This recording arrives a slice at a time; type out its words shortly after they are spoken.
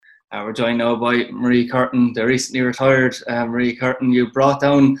We're joined now by Marie Curtin, the recently retired Marie Curtin. You brought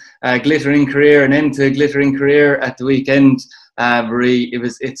down a glittering career, an end to a glittering career at the weekend. Marie,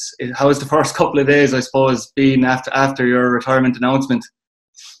 how was the first couple of days, I suppose, been after your retirement announcement?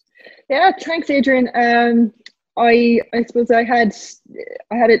 Yeah, thanks, Adrian. I suppose I had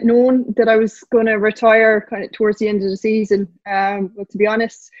it known that I was going to retire kind of towards the end of the season. But to be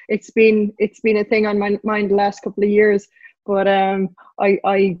honest, it's been a thing on my mind the last couple of years. But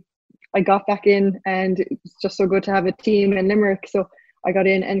I got back in, and it's just so good to have a team in Limerick. So I got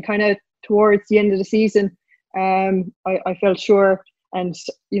in, and kind of towards the end of the season, I felt sure, and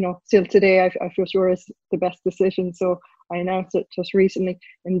still today I feel sure it's the best decision. So I announced it just recently.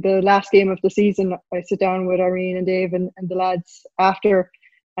 In the last game of the season, I sit down with Irene and Dave and the lads after,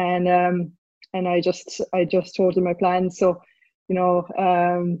 and I just told them my plans. So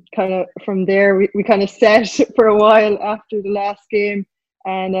kind of from there we kind of set for a while after the last game,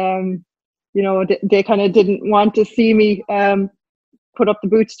 and they kind of didn't want to see me put up the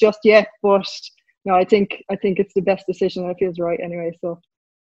boots just yet, but no, I think it's the best decision. It feels right anyway. So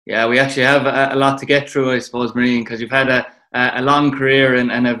yeah, we actually have a lot to get through, I suppose, Marine, because you've had a long career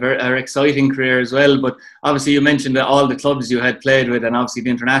and a very exciting career as well. But obviously, you mentioned that all the clubs you had played with, and obviously the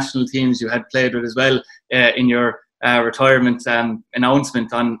international teams you had played with as well in your retirement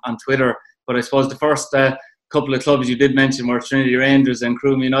announcement on Twitter. But I suppose the first couple of clubs you did mention were Trinity Rangers and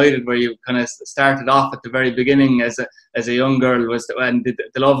Croom United, where you kind of started off at the very beginning as a young girl. And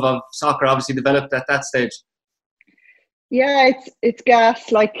the love of soccer obviously developed at that stage. Yeah, it's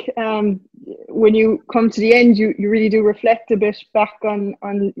gas. Like when you come to the end, you really do reflect a bit back on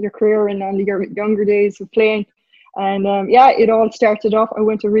your career and on your younger days of playing. And it all started off. I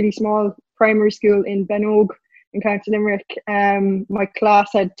went to a really small primary school in Benogue in County Limerick. My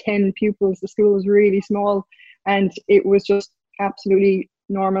class had 10 pupils. The school was really small, and it was just absolutely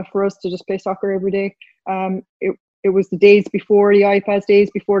normal for us to just play soccer every day. It was the days before the iPads,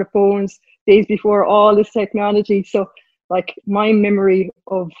 days before the phones, days before all this technology. So like my memory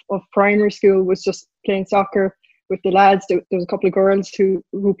of primary school was just playing soccer with the lads. There was a couple of girls who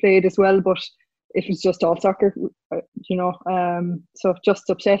played as well, but it was just all soccer, so just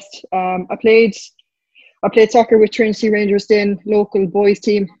obsessed. I played soccer with Trinity Rangers then, local boys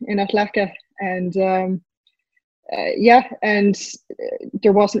team in Atlaka, and and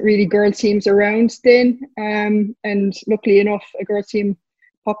there wasn't really girls teams around then, and luckily enough a girls team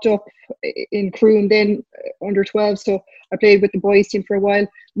popped up in Croom then, under 12. So I played with the boys team for a while.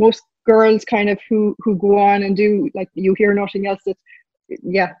 Most girls kind of who go on and do, like, you hear nothing else,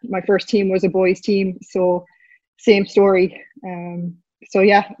 that my first team was a boys team, so same story. And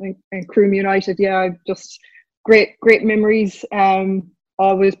Croom United, just great memories.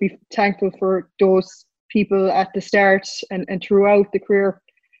 Always be thankful for those people at the start and throughout the career,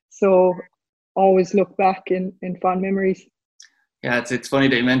 so always look back in fond memories. Yeah, it's funny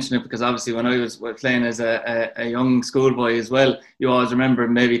that you mention it, because obviously when I was playing as a young schoolboy as well, you always remember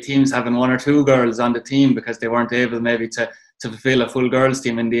maybe teams having one or two girls on the team because they weren't able maybe to fulfill a full girls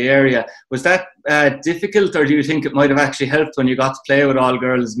team in the area. Was that difficult, or do you think it might have actually helped when you got to play with all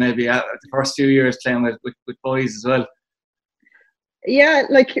girls, maybe the first few years playing with boys as well? Yeah,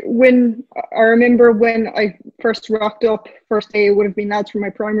 like when I remember when I first rocked up, first day, it would have been lads from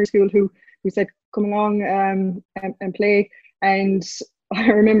my primary school who said, come along and play. And I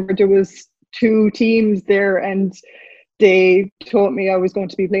remember there was 2 teams there, and they told me I was going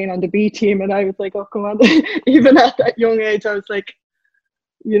to be playing on the B team, and I was like, oh, come on. Even at that young age, I was like,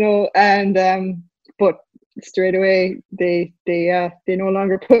 and but straight away they no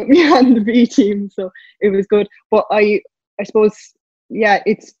longer put me on the B team, so it was good. But I suppose,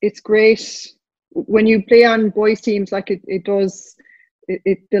 it's great when you play on boys teams, like it does.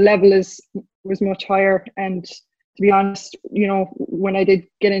 The level was much higher, and to be honest, when I did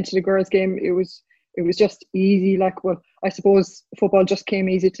get into the girls' game, it was just easy. Like, well, I suppose football just came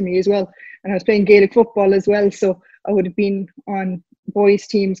easy to me as well, and I was playing Gaelic football as well, so I would have been on boys'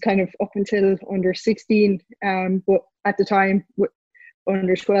 teams kind of up until under 16. But at the time,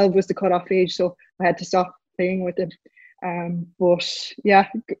 under 12 was the cut-off age, so I had to stop playing with them. But yeah,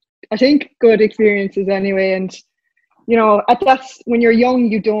 I think good experiences anyway. And when you're young,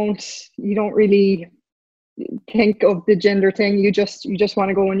 you don't really think of the gender thing. You just want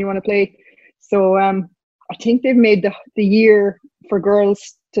to go and you want to play. So I think they've made the year for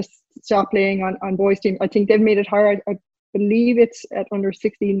girls to stop playing on boys team. I think they've made it hard. I believe it's at under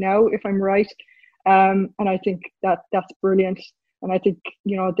 16 now, if I'm right. And I think that's brilliant. And I think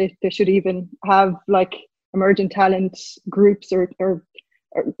they should even have like emerging talent groups or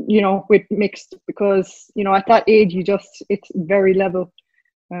with mixed, because at that age it's very level.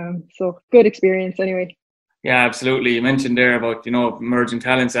 So good experience anyway. Yeah, absolutely. You mentioned there about, emerging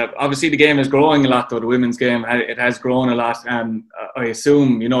talents. Obviously, the game is growing a lot, though. The women's game, it has grown a lot. I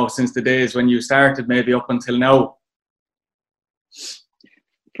assume, since the days when you started, maybe up until now.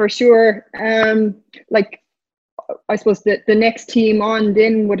 For sure. Like, I suppose the next team on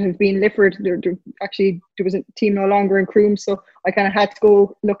then would have been Lifford. There was a team no longer in Croom, so I kind of had to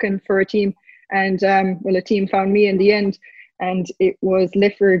go looking for a team. And a team found me in the end, and it was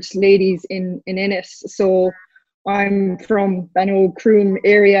Lifford's ladies in Ennis. So I'm from Bannow Croom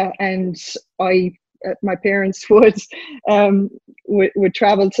area, and my parents would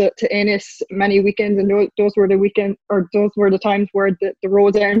travel to Ennis many weekends, and those were the times where the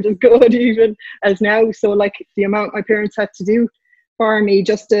roads aren't as good even as now. So like the amount my parents had to do for me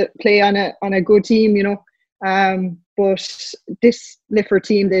just to play on a good team, but this Lifford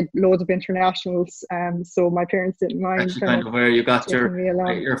team did loads of internationals, so my parents didn't mind. Actually, kind of where you got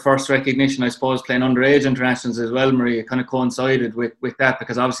your first recognition, I suppose, playing underage internationals as well, Marie. It kind of coincided with that,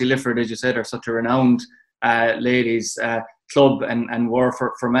 because obviously Lifford, as you said, are such a renowned ladies club and were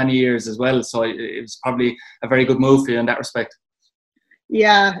for many years as well. So it was probably a very good move for you in that respect.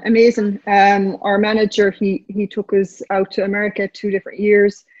 Yeah, amazing. Our manager, he took us out to America 2 different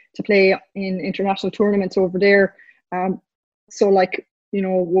years to play in international tournaments over there. So like,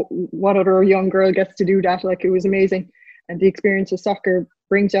 what other young girl gets to do that? Like, it was amazing. And the experience of soccer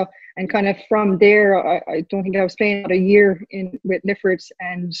brings you. And kind of from there, I don't think I was playing about a year with Lifford,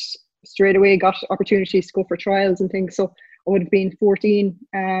 and straight away got opportunities to go for trials and things. So I would have been 14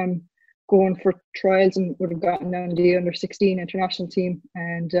 going for trials, and would have gotten down the under 16 international team,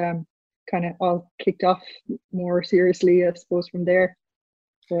 and kind of all kicked off more seriously, I suppose, from there.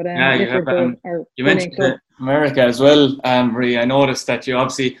 But, you mentioned America as well, Marie. I noticed that you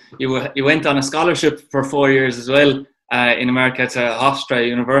obviously you went on a scholarship for 4 years as well in America to Hofstra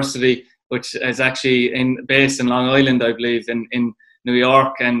University, which is actually based in Long Island, I believe, in New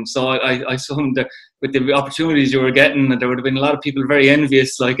York. And so I assumed that with the opportunities you were getting, there would have been a lot of people very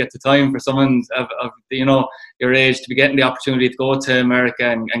envious, like at the time, for someone of your age to be getting the opportunity to go to America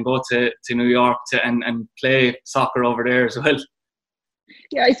and go to New York and play soccer over there as well.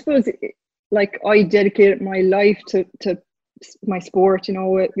 Yeah, I suppose like I dedicated my life to my sport,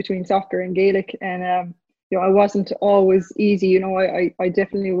 between soccer and Gaelic, and I wasn't always easy. I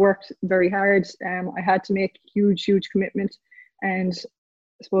definitely worked very hard. I had to make huge commitment, and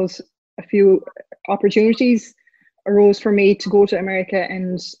I suppose a few opportunities arose for me to go to America,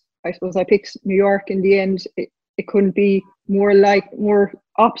 and I suppose I picked New York in the end. It couldn't be more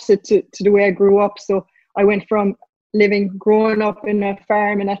opposite to the way I grew up. So I went from growing up in a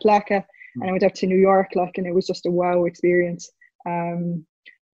farm in Athlaka, and I went up to New York, and it was just a wow experience.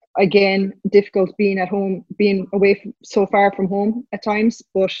 Again, difficult being at home, being away so far from home at times,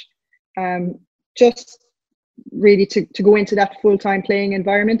 but just really to go into that full-time playing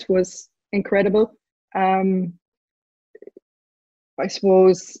environment was incredible. I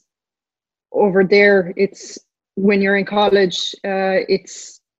suppose over there, it's when you're in college,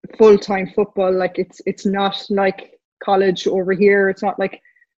 it's full-time football. Like it's not like college over here. It's not like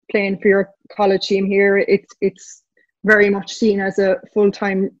playing for your college team here. It's very much seen as a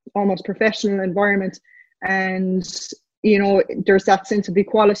full-time, almost professional environment, and there's that sense of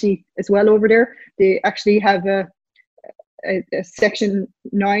equality as well over there. They actually have a Section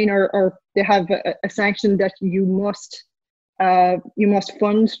 9, or they have a sanction that you must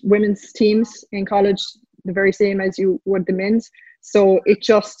fund women's teams in college the very same as you would the men's. So it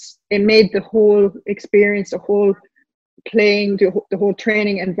made the whole experience, the whole playing, the whole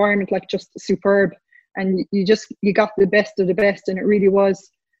training environment just superb. And you got the best of the best, and it really was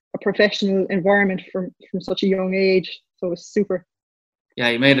a professional environment from such a young age. So it was super. Yeah,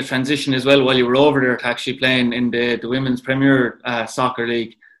 you made a transition as well while you were over there to actually playing in the Women's Premier Soccer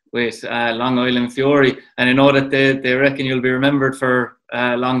League with Long Island Fury. And I know that they reckon you'll be remembered for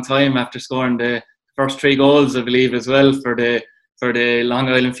a long time after scoring the first 3 goals, I believe, as well for the Long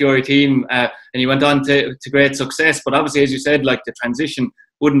Island Fury team. And you went on to great success. But obviously, as you said, the transition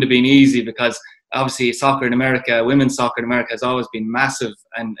wouldn't have been easy, because obviously soccer in America, women's soccer in America, has always been massive.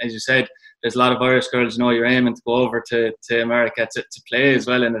 And as you said, there's a lot of Irish girls, you're aiming to go over to America to play as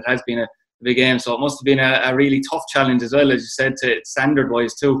well. And it has been a big game. So it must have been a really tough challenge as well, as you said,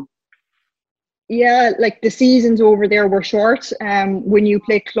 standard-wise too. Yeah, the seasons over there were short. When you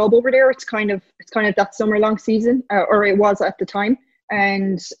play club over there, it's kind of that summer-long season, or it was at the time.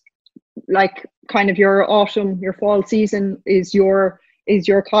 And kind of your autumn, your fall season is your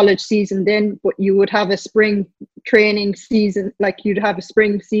college season then, but you would have a spring training season, you'd have a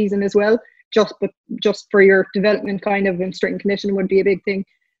spring season as well, just for your development kind of, and strength and conditioning would be a big thing.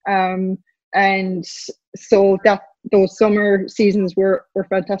 And so that those summer seasons were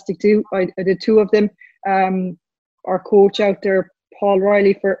fantastic too. I did two of them. Our coach out there, Paul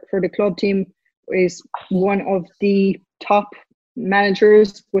Riley, for the club team, is one of the top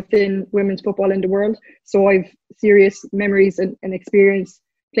managers within women's football in the world. So I've serious memories and experience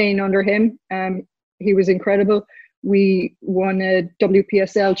playing under him. He was incredible. We won a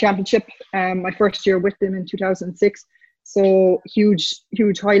WPSL championship my first year with them in 2006. So huge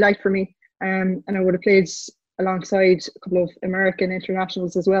highlight for me. And I would have played alongside a couple of American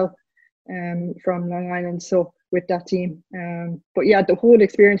internationals as well, from Long Island. So with that team, but yeah, the whole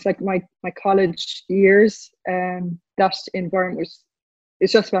experience, like my college years, that environment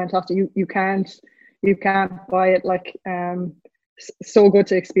it's just fantastic. You can't buy it. Like, so good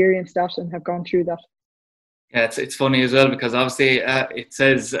to experience that and have gone through that. Yeah, it's funny as well, because obviously it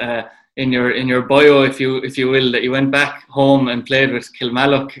says in your bio, if you will, that you went back home and played with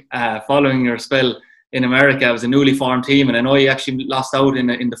Kilmallock following your spell in America. It was a newly formed team, and I know you actually lost out in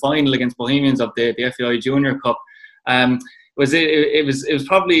the final against Bohemians of the FAI Junior Cup. It was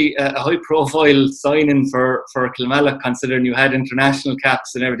probably a high profile signing for Kilmallock, considering you had international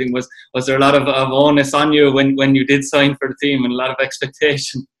caps and everything. Was there a lot of onus on you when you did sign for the team, and a lot of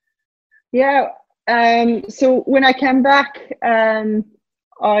expectation? Yeah. So when I came back,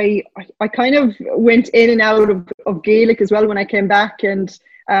 I kind of went in and out of Gaelic as well when I came back, and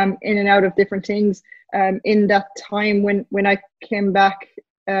in and out of different things. In that time when I came back,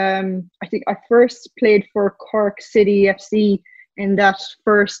 I think I first played for Cork City FC in that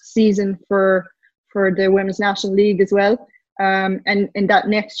first season for the Women's National League as well. And in that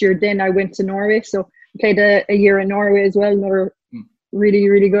next year, then I went to Norway. So I played a year in Norway as well. Another really,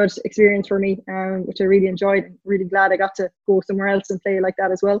 really good experience for me, which I really enjoyed. Really glad I got to go somewhere else and play like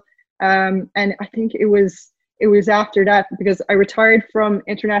that as well. And I think it was after that, because I retired from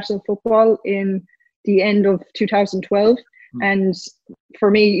international football in the end of 2012. And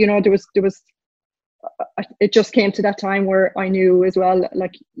for me, there was it just came to that time where I knew as well,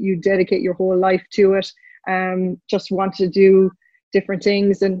 like, you dedicate your whole life to it. Just want to do different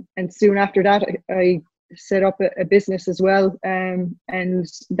things, and soon after that I set up a business as well, and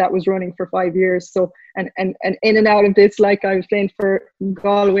that was running for 5 years. So and in and out of this, like, I was playing for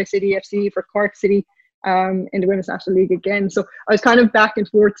Galway City FC, for Cork City, in the Women's National League again. So I was kind of back and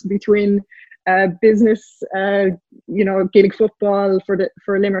forth between business, Gaelic football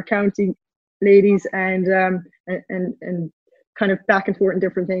for Limerick County ladies, and kind of back and forth in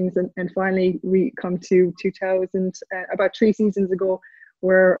different things, and finally we come to 2000, about 3 seasons ago,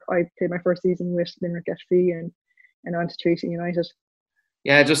 where I played my first season with Limerick FC and on to Treaty United.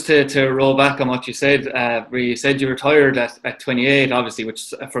 Yeah, just to roll back on what you said, where you said you retired at 28, obviously,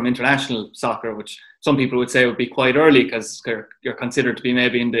 which from international soccer, which some people would say would be quite early, because you're considered to be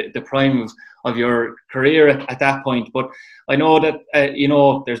maybe in the prime of your career at that point. But I know that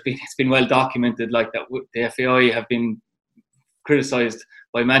it's been well documented, like, that the FAI have been criticised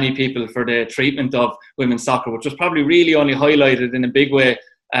by many people for the treatment of women's soccer, which was probably really only highlighted in a big way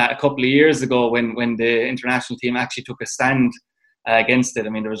a couple of years ago when the international team actually took a stand against it. I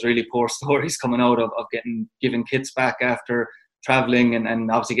mean, there was really poor stories coming out of given kits back after travelling, and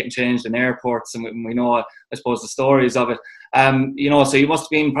obviously getting changed in airports, and we know, I suppose, the stories of it. So you must have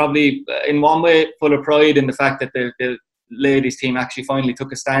been probably in one way full of pride in the fact that the ladies team actually finally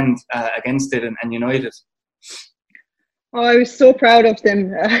took a stand against it and united. Oh, I was so proud of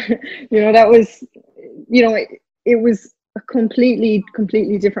them. That was, it was a completely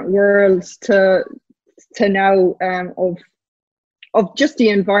different world to now, of just the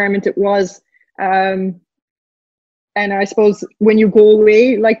environment it was. And I suppose when you go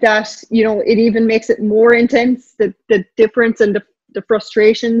away like that, it even makes it more intense, the difference and the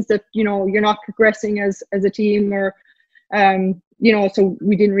frustrations that, you're not progressing as a team, or, so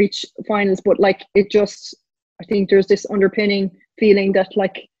we didn't reach finals, but like, I think there's this underpinning feeling that,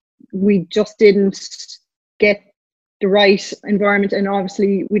 like, we just didn't get the right environment, and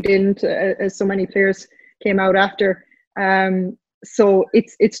obviously we didn't, as so many players came out after. So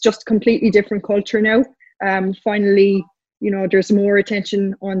it's just completely different culture now. Finally, there's more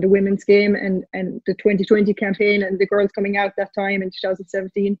attention on the women's game, and the 2020 campaign and the girls coming out that time in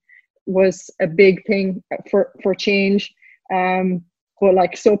 2017 was a big thing for change. But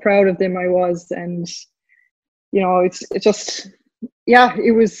like, so proud of them I was, and it's just, yeah,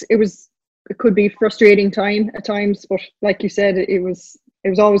 it could be frustrating time at times, but like you said, it was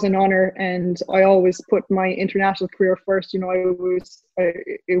always an honor, and I always put my international career first.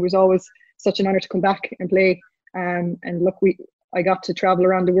 It was always such an honor to come back and play. And look, I got to travel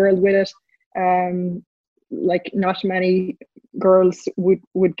around the world with it. Like, not many girls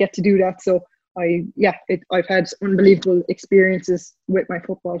would get to do that. So I've had unbelievable experiences with my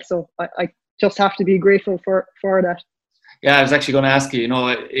football. So I just have to be grateful for that. Yeah, I was actually going to ask you,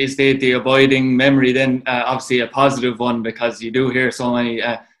 is the abiding memory then obviously a positive one, because you do hear so many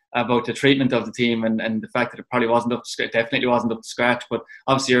about the treatment of the team and the fact that it probably wasn't definitely wasn't up to scratch, but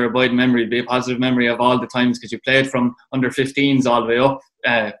obviously your abiding memory would be a positive memory of all the times, because you played from under 15s all the way up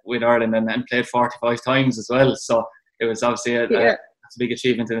with Ireland and played 45 times as well. So it was obviously that's a big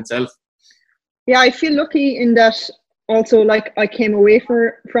achievement in itself. Yeah, I feel lucky in that also, like, I came away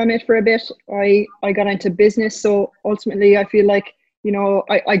from it for a bit. I got into business, so ultimately I feel like,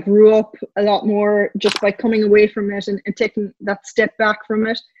 I grew up a lot more just by coming away from it and taking that step back from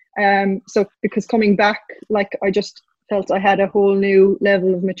it. So because coming back, like, I just felt I had a whole new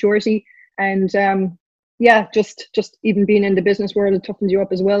level of maturity, and just even being in the business world, it toughens you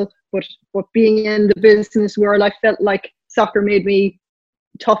up as well. But being in the business world, I felt like soccer made me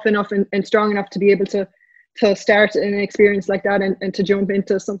tough enough and strong enough to be able to start an experience like that and to jump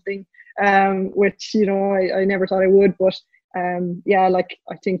into something which I never thought I would. But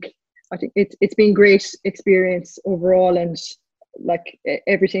I think it's been great experience overall, and like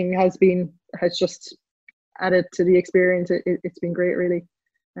everything has just added to the experience. It's been great, really.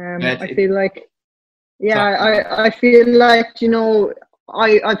 I feel like I feel like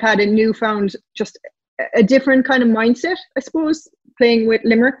I've had a newfound, just a different kind of mindset, I suppose, playing with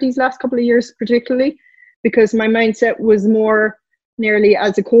Limerick these last couple of years, particularly because my mindset was more nearly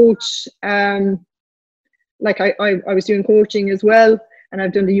as a coach. Like I was doing coaching as well, and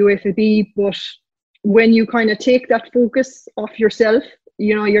I've done the UFAB, but when you kind of take that focus off yourself,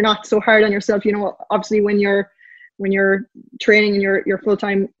 you're not so hard on yourself. Obviously when you're training in your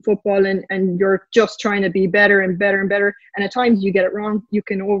full-time football and you're just trying to be better and better and better, and at times you get it wrong, you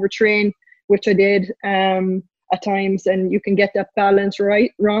can overtrain, which I did at times, and you can get that balance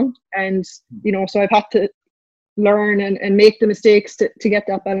wrong. And so I've had to learn and make the mistakes to get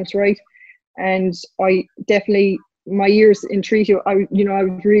that balance right. And I definitely, my years in Treaty, I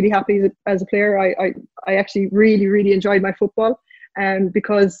was really happy as a player. I actually really, really enjoyed my football,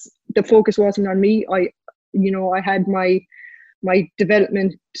 because the focus wasn't on me. I had my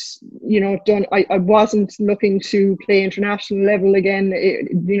development done. I wasn't looking to play international level again.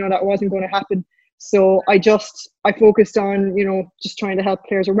 That wasn't going to happen. So I focused on just trying to help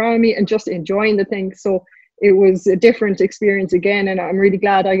players around me and just enjoying the thing. So it was a different experience again, and I'm really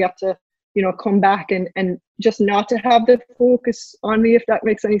glad I got to come back and just not to have the focus on me, if that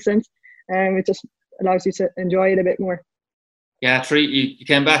makes any sense. It just allows you to enjoy it a bit more. Yeah, you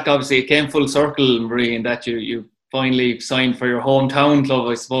came back, obviously it came full circle, Marie, in that you finally signed for your hometown club,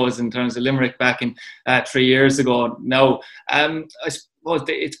 I suppose, in terms of Limerick back in 3 years ago now. I suppose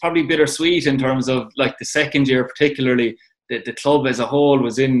it's probably bittersweet in terms of like the second year, particularly the club as a whole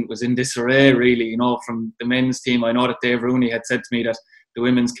was in disarray, really. From the men's team, I know that Dave Rooney had said to me that the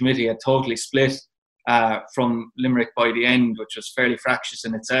women's committee had totally split from Limerick by the end, which was fairly fractious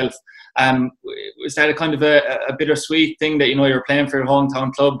in itself. Was that a kind of a bittersweet thing that you're playing for your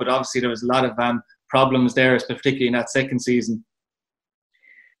hometown club, but obviously there was a lot of problems there, particularly in that second season?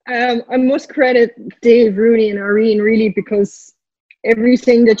 I must credit Dave Rooney and Irene, really, because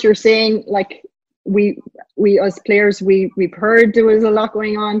everything that you're saying, like, we as players, we've heard there was a lot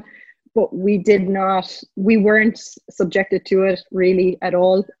going on, but we weren't subjected to it really at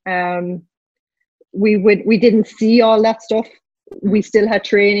all. We didn't see all that stuff. We still had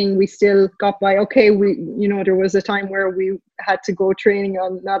training. We still got by. Okay, there was a time where we had to go training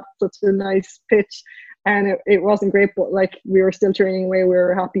on not such a nice pitch, and it wasn't great, but like, we were still training away. We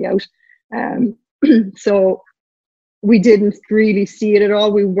were happy out. So we didn't really see it at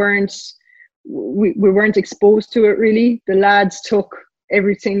all. We weren't exposed to it really. The lads took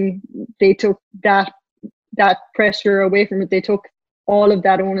everything. They took that pressure away from it. They took all of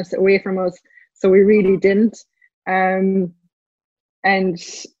that onus away from us. So we really didn't. And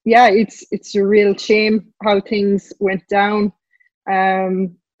yeah, it's a real shame how things went down.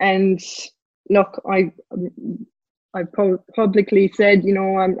 And look, I publicly said,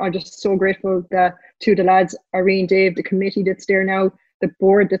 I'm just so grateful to the lads, Irene, Dave, the committee that's there now, the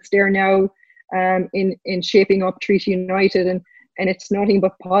board that's there now, in shaping up Treaty United, and it's nothing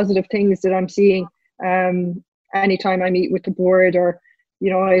but positive things that I'm seeing. Anytime I meet with the board, or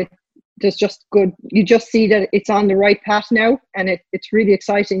there's just good, you just see that it's on the right path now, and it's really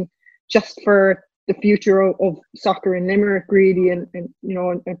exciting just for the future of soccer in Limerick, really, and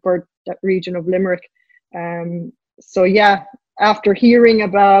for that region of Limerick. So yeah, after hearing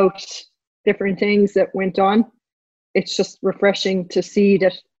about different things that went on, it's just refreshing to see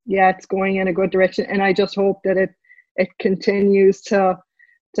that, yeah, it's going in a good direction, and I just hope that it it continues to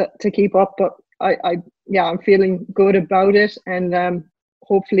keep up. But I'm feeling good about it, and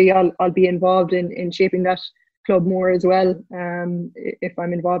hopefully I'll be involved in shaping that club more as well, if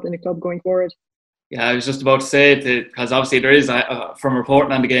I'm involved in a club going forward. Yeah, I was just about to say it, because obviously there is, from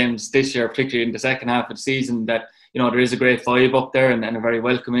reporting on the games this year, particularly in the second half of the season, that there is a great vibe up there, and a very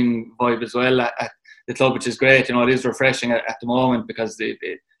welcoming vibe as well at the club, which is great. It is refreshing at the moment, because it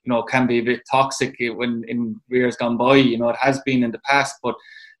can be a bit toxic when in years gone by. It has been in the past, but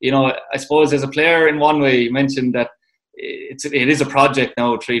I suppose as a player, in one way, you mentioned that it is a project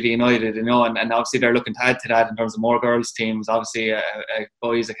now, Treaty United, and obviously they're looking to add to that in terms of more girls teams, obviously a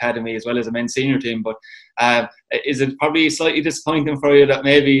boys academy as well as a men's senior team. But is it probably slightly disappointing for you that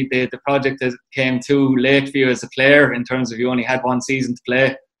maybe the project came too late for you as a player, in terms of you only had one season to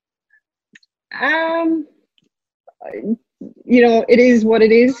play? It is what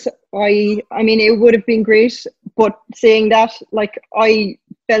it is. I mean, it would have been great, but saying that, like, I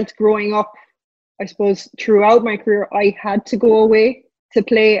felt growing up, I suppose throughout my career, I had to go away to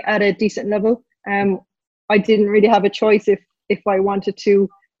play at a decent level. I didn't really have a choice if I wanted to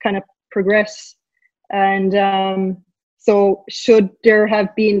kind of progress. And so should there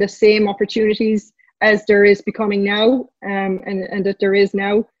have been the same opportunities as there is becoming now, and that there is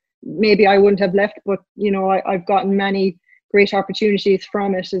now, maybe I wouldn't have left. But I've gotten many great opportunities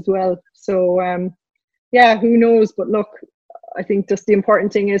from it as well. So who knows? But look, I think just the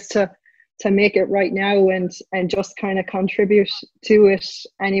important thing is to make it right now, and just kind of contribute to it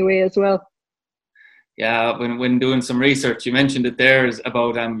anyway as well. Yeah, when doing some research, you mentioned it there is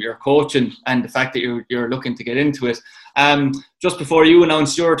about your coaching and the fact that you're looking to get into it. Just before you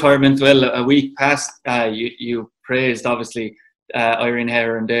announced your retirement, well, a week past, you praised obviously Irene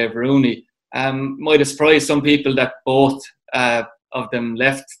Hare and Dave Rooney. Might have surprised some people that both of them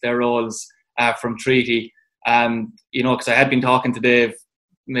left their roles from Treaty. Because I had been talking to Dave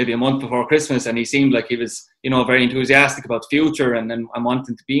maybe a month before Christmas, and he seemed like he was, very enthusiastic about the future and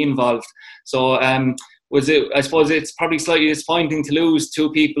wanting to be involved. So was it? I suppose it's probably slightly disappointing to lose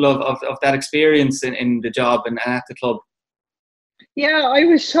two people of that experience in the job and at the club. Yeah, I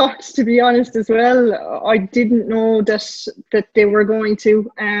was shocked, to be honest, as well. I didn't know that they were going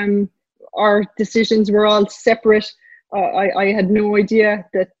to. Our decisions were all separate. I had no idea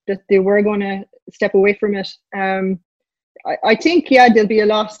that they were going to step away from it. I think, there'll be a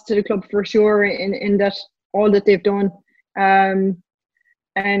loss to the club for sure in that all that they've done.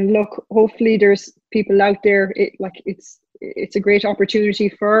 And look, hopefully there's people out there. It's a great opportunity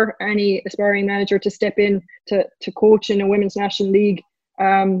for any aspiring manager to step in to coach in a women's national league,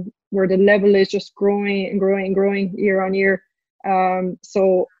 where the level is just growing and growing and growing year on year.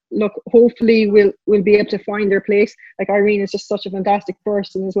 So look, hopefully we'll be able to find their place. Like, Irene is just such a fantastic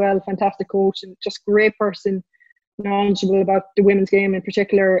person as well, fantastic coach, and just great person, knowledgeable about the women's game in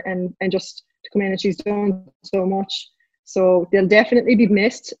particular, and just to come in, and she's done so much. So they'll definitely be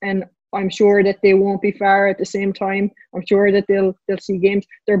missed, and I'm sure that they won't be far at the same time. I'm sure that they'll see games.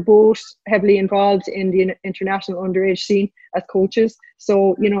 They're both heavily involved in the international underage scene as coaches.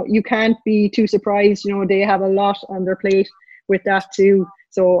 So, you can't be too surprised. They have a lot on their plate with that too.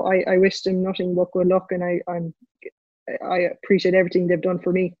 So I wish them nothing but good luck, and I appreciate everything they've done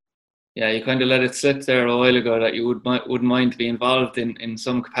for me. Yeah, you kind of let it slip there a while ago that you wouldn't mind to be involved in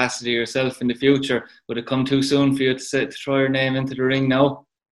some capacity yourself in the future. Would it come too soon for you to throw your name into the ring now?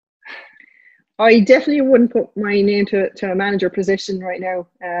 I definitely wouldn't put my name to a manager position right now.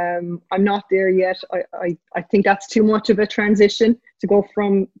 I'm not there yet. I think that's too much of a transition to go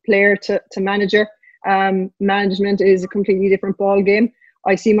from player to manager. Management is a completely different ball game.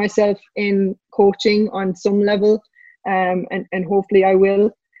 I see myself in coaching on some level, and hopefully I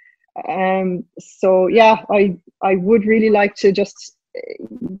will. So I would really like to just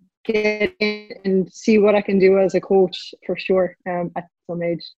get in and see what I can do as a coach for sure, at some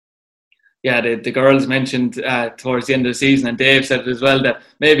age. Yeah, the girls mentioned towards the end of the season, and Dave said it as well, that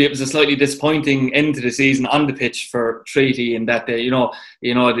maybe it was a slightly disappointing end to the season on the pitch for Treaty, in that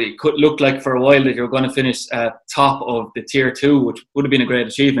it could look like for a while that you're going to finish top of the tier 2, which would have been a great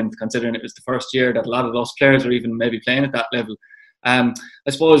achievement considering it was the first year that a lot of those players are even maybe playing at that level. I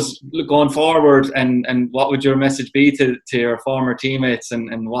suppose going forward, and what would your message be to your former teammates,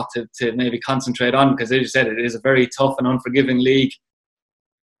 and what to maybe concentrate on? Because as you said, it is a very tough and unforgiving league.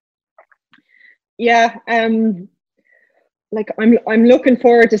 Yeah, I'm looking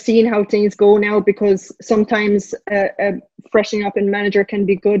forward to seeing how things go now, because sometimes freshening up in manager can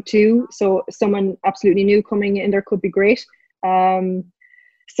be good too. So someone absolutely new coming in there could be great.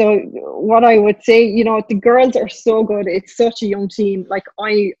 So what I would say, the girls are so good. It's such a young team. Like,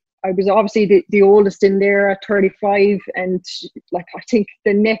 I was obviously the oldest in there at 35, and like I think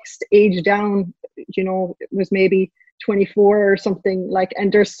the next age down, you know, was maybe 24 or something. Like,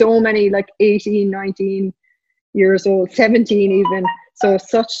 and there's so many like 18, 19 years old, 17 even. So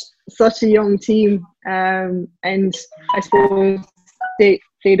such a young team, and I suppose they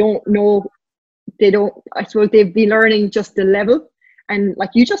don't know, I suppose they've been learning just the level, and like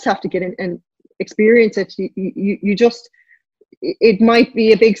you just have to get in and experience it. You just, it might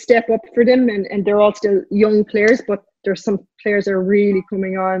be a big step up for them, and they're all still young players, but there's some players that are really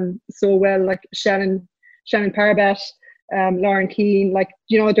coming on so well, like Shannon Parbat, Lauren Keane, like,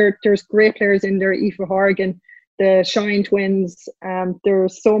 you know, there's great players in there, Aoife Horgan, the Shine twins.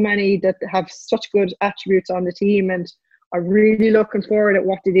 There's so many that have such good attributes on the team, and I'm really looking forward at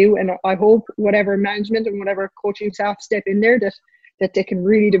what they do. And I hope whatever management and whatever coaching staff step in there, that they can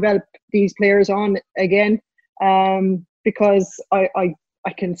really develop these players on again. Because I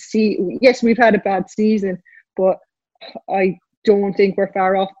can see, yes, we've had a bad season, but I don't think we're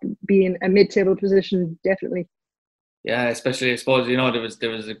far off being a mid-table position, definitely. Yeah, especially I suppose, you know, there was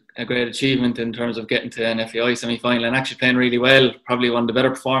a great achievement in terms of getting to an FAI semi-final and actually playing really well. Probably one of the better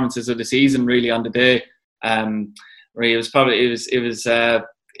performances of the season, really, on the day. It was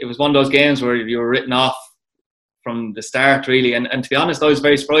one of those games where you were written off from the start, really. And to be honest, I was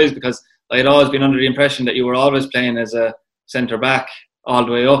very surprised, because I had always been under the impression that you were always playing as a centre back all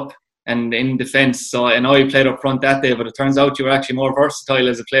the way up and in defence. So I know you played up front that day, but it turns out you were actually more versatile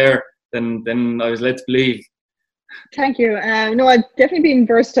as a player than I was led to believe. Thank you. No, I've definitely been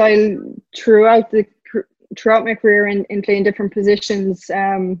versatile throughout my career in playing different positions.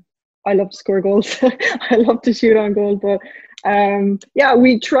 I love to score goals. I love to shoot on goal. But yeah,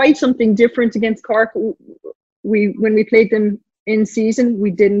 we tried something different against Cork. When we played them in season, we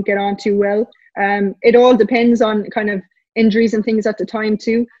didn't get on too well. It all depends on kind of injuries and things at the time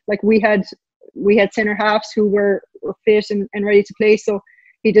too. Like we had centre halves who were fit and ready to play, so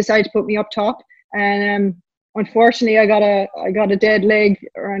he decided to put me up top. And unfortunately, I got a dead leg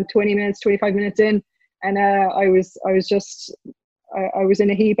around 25 minutes in, and I was in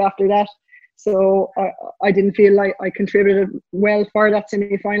a heap after that. So I didn't feel like I contributed well for that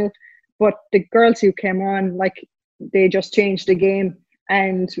semi-final. But the girls who came on, like, they just changed the game,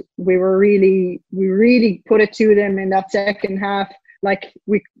 and we really put it to them in that second half. Like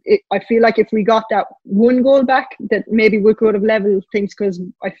I feel like if we got that one goal back, that maybe we could have leveled things, because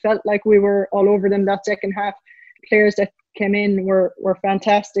I felt like we were all over them that second half. Players that came in were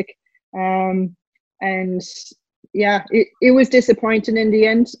fantastic, and yeah, it was disappointing in the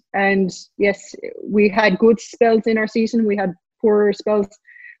end. And yes, we had good spells in our season, we had poorer spells,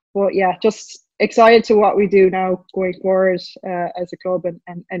 but yeah, just excited to what we do now going forward as a club,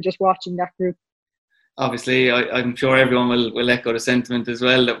 and just watching that group. Obviously, I'm sure everyone will echo the sentiment as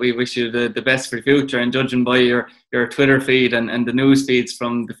well, that we wish you the best for the future. And judging by your Twitter feed and the news feeds,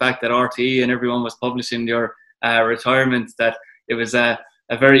 from the fact that RTE and everyone was publishing your retirement, that it was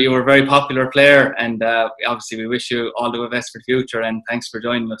you were a very popular player. And obviously we wish you all the best for the future, and thanks for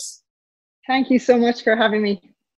joining us. Thank you so much for having me.